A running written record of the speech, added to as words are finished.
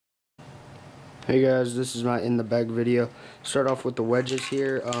Hey guys, this is my in the bag video. Start off with the wedges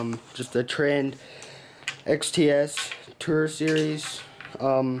here. Just the Trend XTS Tour Series,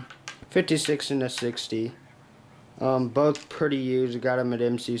 56 and a 60. Both pretty used. I got them at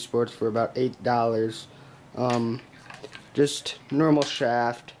MC Sports for about $8. Just normal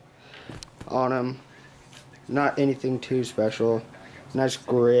shaft on them. Not anything too special. Nice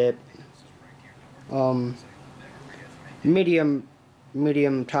grip.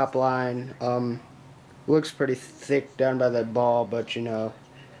 Medium top line. Looks pretty thick down by that ball, but you know,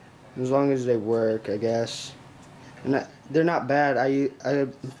 as long as they work, I guess. And they're not bad.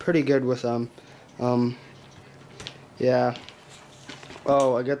 I'm pretty good with them. Yeah.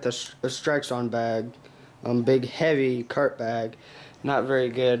 Oh, I got the Strikes On bag. Big heavy cart bag. Not very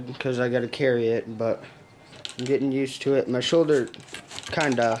good because I got to carry it, but I'm getting used to it. My shoulder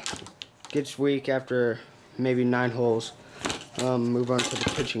kinda gets weak after maybe 9 holes. Move on to the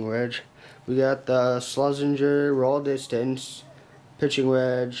pitching wedge. We got the Schlesinger roll distance pitching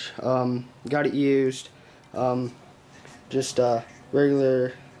wedge. Got it used. Just a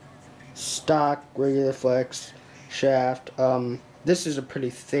regular stock, regular flex shaft. This is a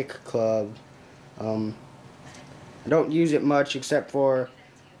pretty thick club. I don't use it much except for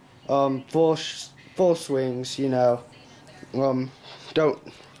full swings. You know, don't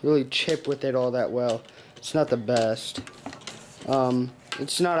really chip with it all that well. It's not the best.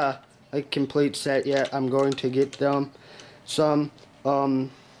 It's not a complete set yet. I'm going to get them some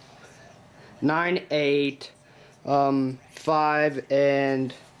 9/8, 5,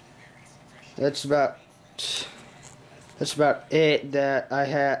 and that's about it that I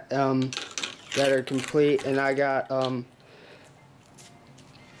had that are complete. And I got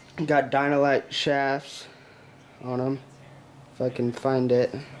Dynalite shafts on them if I can find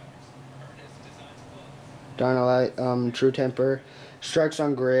it. Dynalite, True Temper, Strikes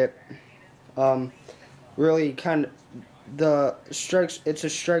On grip. Really kind of the strikes. It's a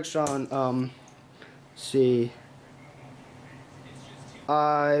Strikes On. See,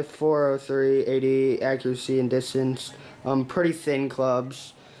 I-403 80 accuracy and distance. Pretty thin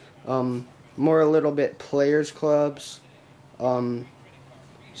clubs. More a little bit players clubs. So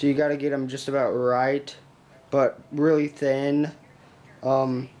you got to get them just about right, but really thin.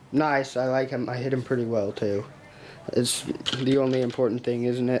 Nice. I like him. I hit him pretty well too. It's the only important thing,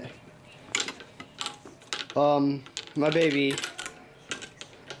 isn't it? My baby,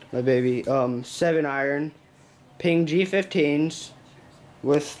 7 iron, Ping G15s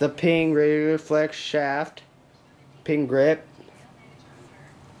with the Ping regular flex shaft, Ping grip.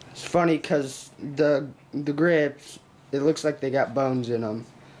 It's funny because the grips, it looks like they got bones in them.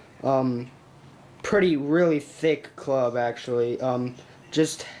 Really thick club actually.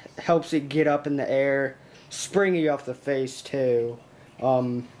 Just helps it get up in the air, springy off the face too.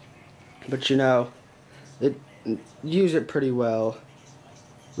 But you know, use it pretty well.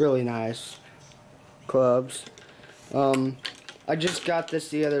 Really nice clubs. I just got this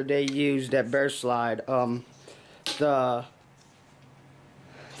the other day used at Bear Slide. The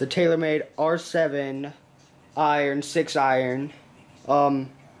TaylorMade R7 iron, 6 iron.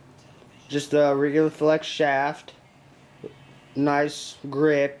 Just a regular flex shaft. Nice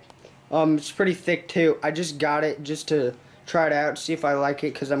grip. It's pretty thick too. I just got it just to try it out, see if I like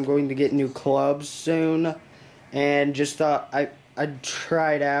it, because I'm going to get new clubs soon. And just thought I'd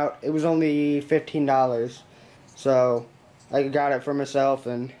try it out. It was only $15. So I got it for myself,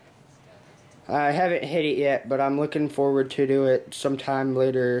 and I haven't hit it yet, but I'm looking forward to do it sometime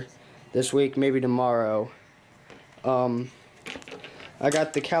later this week, maybe tomorrow. I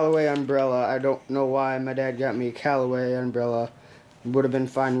got the Callaway umbrella. I don't know why my dad got me a Callaway umbrella. Would have been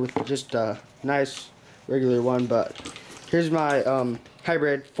fine with just a nice regular one, but here's my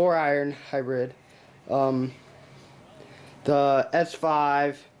hybrid, 4 iron hybrid. The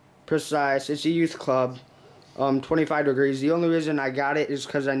S5 Precise. It's a youth club. 25 degrees. The only reason I got it is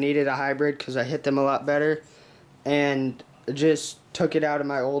because I needed a hybrid because I hit them a lot better, and just took it out of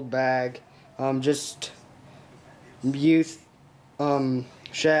my old bag. Just youth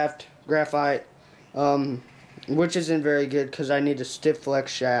shaft, graphite, which isn't very good because I need a stiff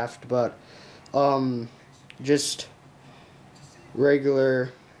flex shaft, but just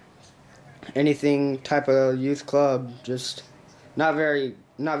regular anything type of youth club, just not very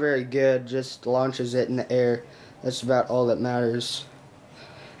good, just launches it in the air. That's about all that matters.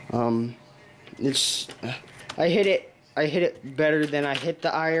 I hit it better than I hit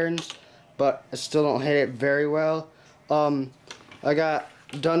the irons, but I still don't hit it very well. I got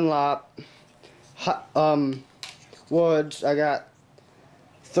Dunlop woods. I got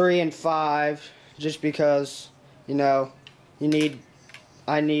 3 and 5 just because, you know,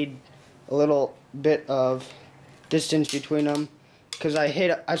 I need a little bit of distance between them, because I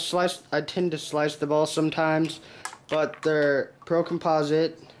tend to slice the ball sometimes, but they're Pro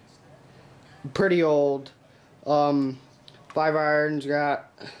Composite, pretty old. 5-iron's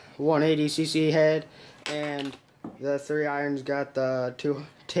got 180cc head, and the 3-iron's got the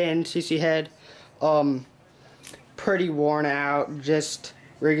 210cc head. Pretty worn out, just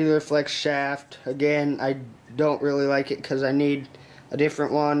regular flex shaft. Again, I don't really like it because I need a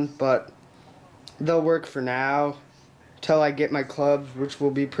different one, but they'll work for now till I get my clubs, which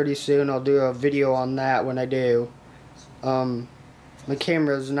will be pretty soon. I'll do a video on that when I do. My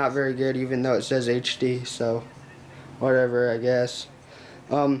camera's not very good, even though it says HD, so whatever, I guess.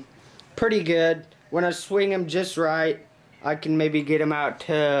 Pretty good. When I swing them just right, I can maybe get them out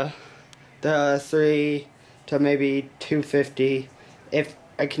to the 3 to maybe 250 if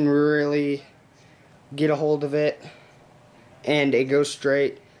I can really get a hold of it and it goes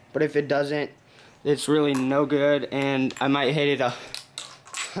straight. But if it doesn't, it's really no good, and I might hit it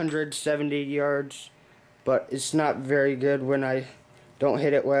 170 yards, but it's not very good when I don't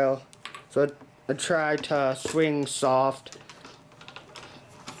hit it well. So I try to swing soft.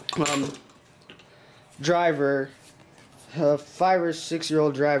 Driver, a 5 or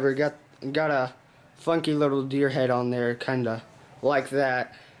 6-year-old driver, got a funky little deer head on there, kinda like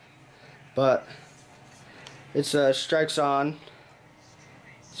that, but it's a Strikes On,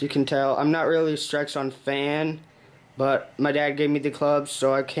 as you can tell. I'm not really a Strikes On fan, but my dad gave me the clubs,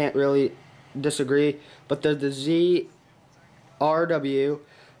 so I can't really disagree. But they're the ZRW,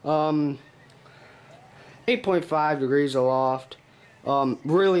 8.5 degrees aloft.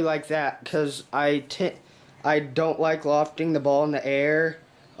 Really like that, because I don't like lofting the ball in the air.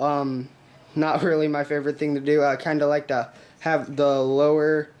 Not really my favorite thing to do. I kind of like to have the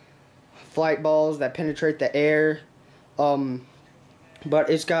lower flight balls that penetrate the air. But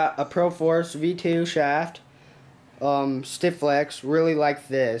it's got a Pro Force V2 shaft, stiff flex. Really like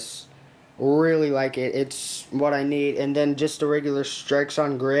this. Really like it. It's what I need. And then just a regular Strikes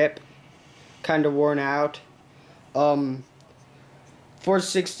On grip, kind of worn out.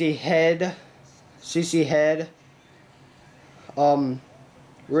 460 cc head.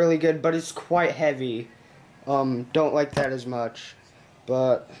 Really good, but it's quite heavy. Don't like that as much,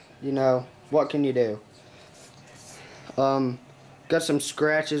 but you know, what can you do? Got some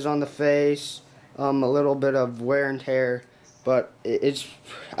scratches on the face, a little bit of wear and tear, but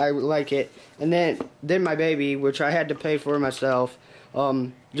I like it. And then my baby, which I had to pay for myself,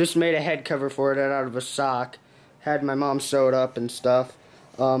 just made a head cover for it out of a sock. Had my mom sew it up and stuff.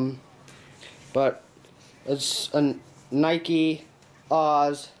 But it's a Nike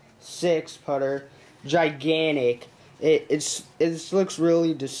Oz 6 putter, gigantic. It looks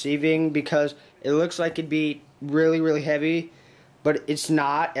really deceiving because it looks like it'd be really, really heavy, but it's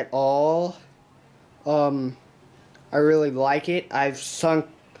not at all. I really like it. I've sunk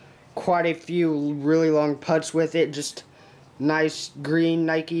quite a few really long putts with it. Just nice green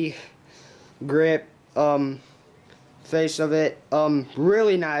Nike grip, face of it.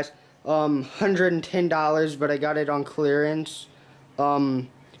 Really nice. $110, but I got it on clearance.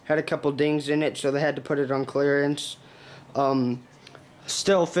 Had a couple dings in it, so they had to put it on clearance.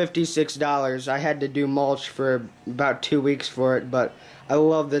 Still $56. I had to do mulch for about 2 weeks for it, but I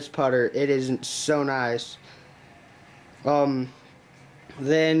love this putter. It is so nice.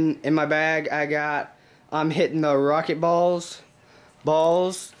 Then in my bag I'm hitting the Rocket Balls.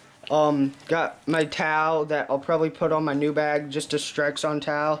 Got my towel that I'll probably put on my new bag, just a Strikes On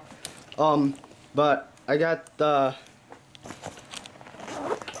towel. But I got the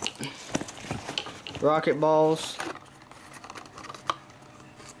Rocket Balls.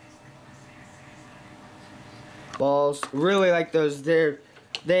 Really like those. They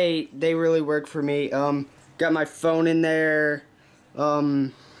really work for me. Got my phone in there,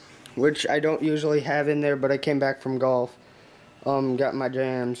 which I don't usually have in there, but I came back from golf. Got my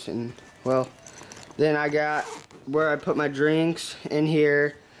jams, and well, then I got where I put my drinks in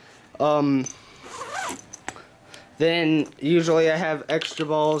here. Then usually I have extra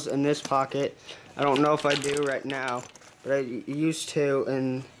balls in this pocket. I don't know if I do right now, but I used to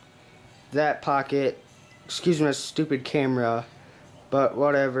in that pocket. Excuse my stupid camera, but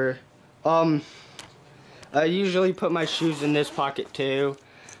whatever. I usually put my shoes in this pocket too.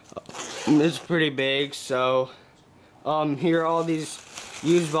 It's pretty big, so here are all these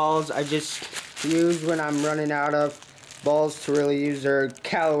used balls I just use when I'm running out of balls to really use. They're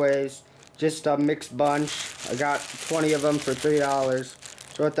Callaways, just a mixed bunch. I got 20 of them for $3,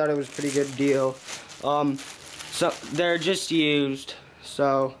 so I thought it was a pretty good deal. So they're just used,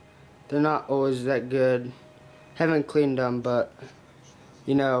 so they're not always that good. Haven't cleaned them, but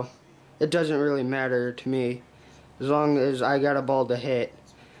you know, it doesn't really matter to me as long as I got a ball to hit.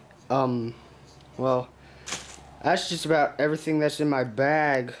 Well, that's just about everything that's in my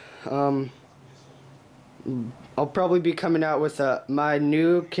bag. I'll probably be coming out with my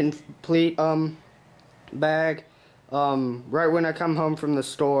new complete bag right when I come home from the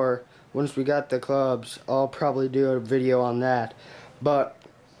store. Once we got the clubs, I'll probably do a video on that. But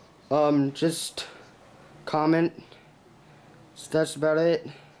just comment. So that's about it.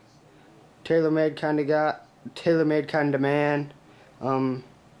 TaylorMade kind of man.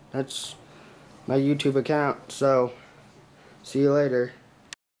 That's my YouTube account. So see you later.